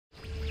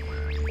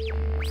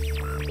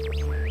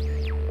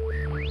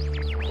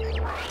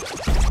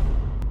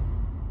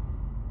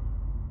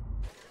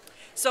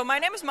So my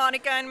name is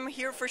Monica, and I'm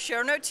here for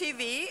Cherno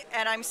TV,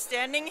 and I'm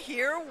standing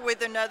here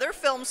with another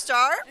film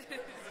star.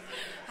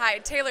 Hi,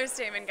 Taylor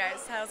Stammen,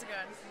 guys. How's it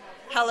going?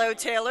 Hello,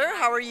 Taylor.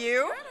 How are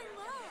you? Good, I'm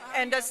well.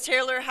 And does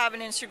Taylor have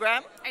an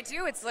Instagram? I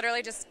do. It's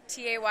literally just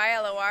Taylor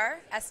Stammen,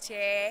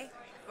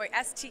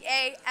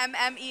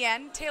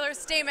 Taylor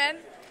Stammen,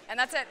 and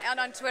that's it.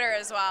 And on Twitter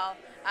as well,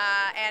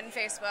 and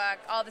Facebook,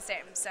 all the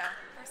same. So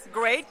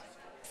Great.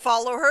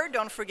 Follow her.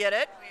 Don't forget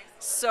it.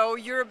 So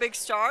you're a big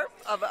star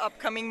of an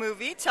upcoming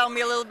movie. Tell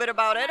me a little bit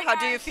about it. How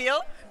do you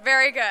feel?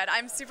 Very good.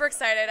 I'm super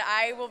excited.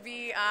 I will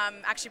be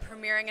actually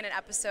premiering in an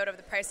episode of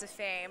The Price of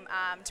Fame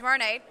tomorrow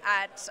night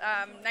at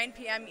 9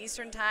 p.m.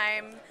 Eastern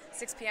Time,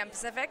 6 p.m.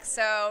 Pacific.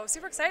 So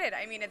super excited.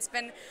 I mean, it's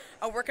been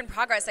a work in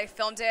progress. I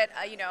filmed it,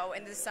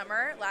 in the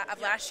summer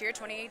of last year,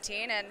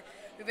 2018, and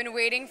we've been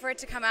waiting for it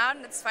to come out,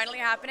 and it's finally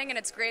happening. And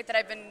it's great that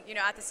I've been,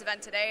 at this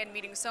event today and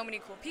meeting so many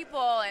cool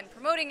people and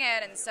promoting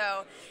it. And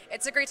so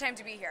it's a great time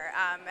to be here,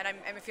 and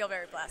I feel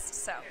very blessed.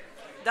 So.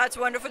 That's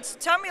wonderful. So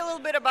tell me a little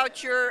bit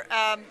about your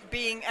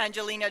being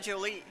Angelina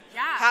Jolie.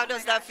 Yeah. How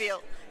does that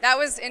feel? That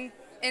was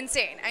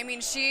insane. I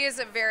mean, she is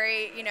a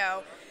very,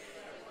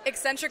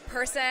 eccentric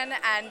person,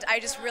 and I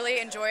just really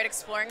enjoyed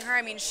exploring her.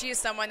 I mean, she is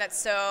someone that's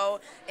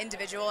so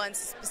individual and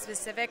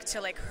specific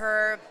to like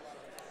her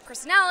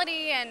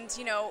personality and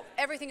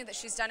everything that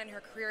she's done in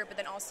her career, but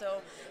then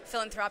also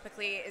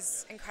philanthropically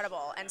is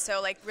incredible. And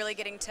so like really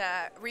getting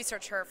to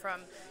research her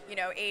from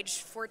age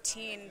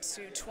 14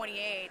 to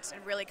 28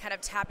 and really kind of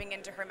tapping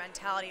into her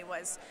mentality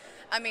was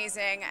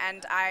amazing,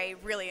 and I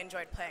really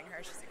enjoyed playing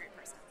her. She's a great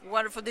person.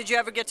 Wonderful. Did you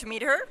ever get to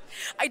meet her?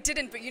 I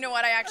didn't, but you know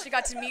what? I actually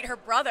got to meet her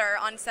brother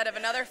on set of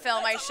another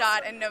film I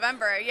shot in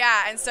November.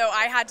 Yeah, and so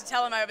I had to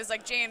tell him, I was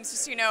like, James,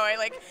 just I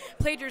like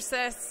played your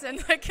sis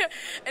and like in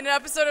an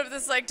episode of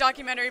this like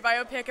documentary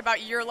biopic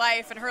about your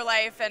life and her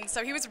life, and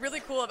so he was really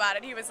cool about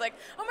it. He was like,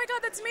 oh my God,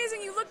 that's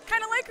amazing. You look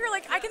kind of like her.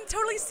 Like I can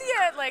totally see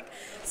it. Like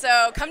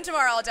so, come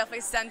tomorrow, I'll definitely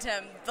send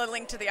him the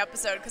link to the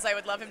episode because I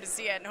would love him to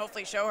see it and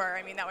hopefully show her.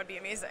 I mean, that would be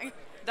amazing.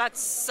 That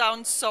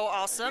sounds so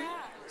awesome.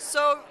 Yeah.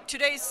 So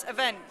today's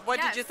event, what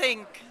did you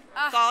think?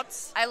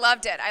 Thoughts? I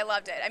loved it.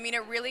 I mean,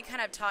 it really kind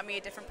of taught me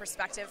a different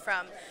perspective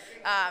from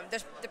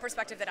the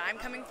perspective that I'm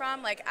coming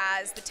from, like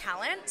as the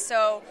talent.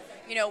 So,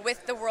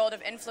 with the world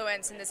of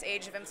influence in this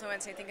age of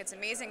influence, I think it's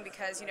amazing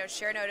because,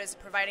 ShareNote is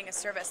providing a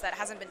service that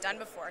hasn't been done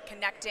before,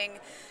 connecting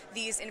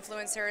these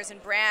influencers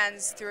and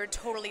brands through a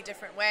totally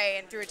different way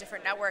and through a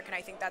different network, and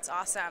I think that's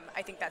awesome.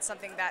 I think that's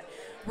something that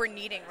we're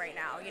needing right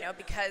now,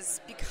 because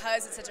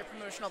it's such a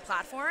promotional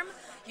platform,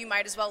 you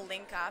might as well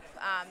link up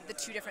the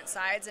two different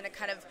sides in a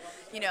kind of,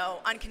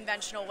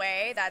 unconventional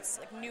way that's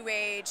like new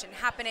age and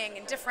happening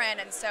and different.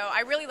 And so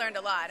I really learned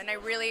a lot, and I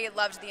really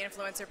loved the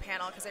influencer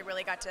panel because I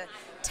really got to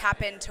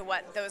tap into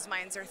what those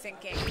minds are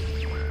thinking.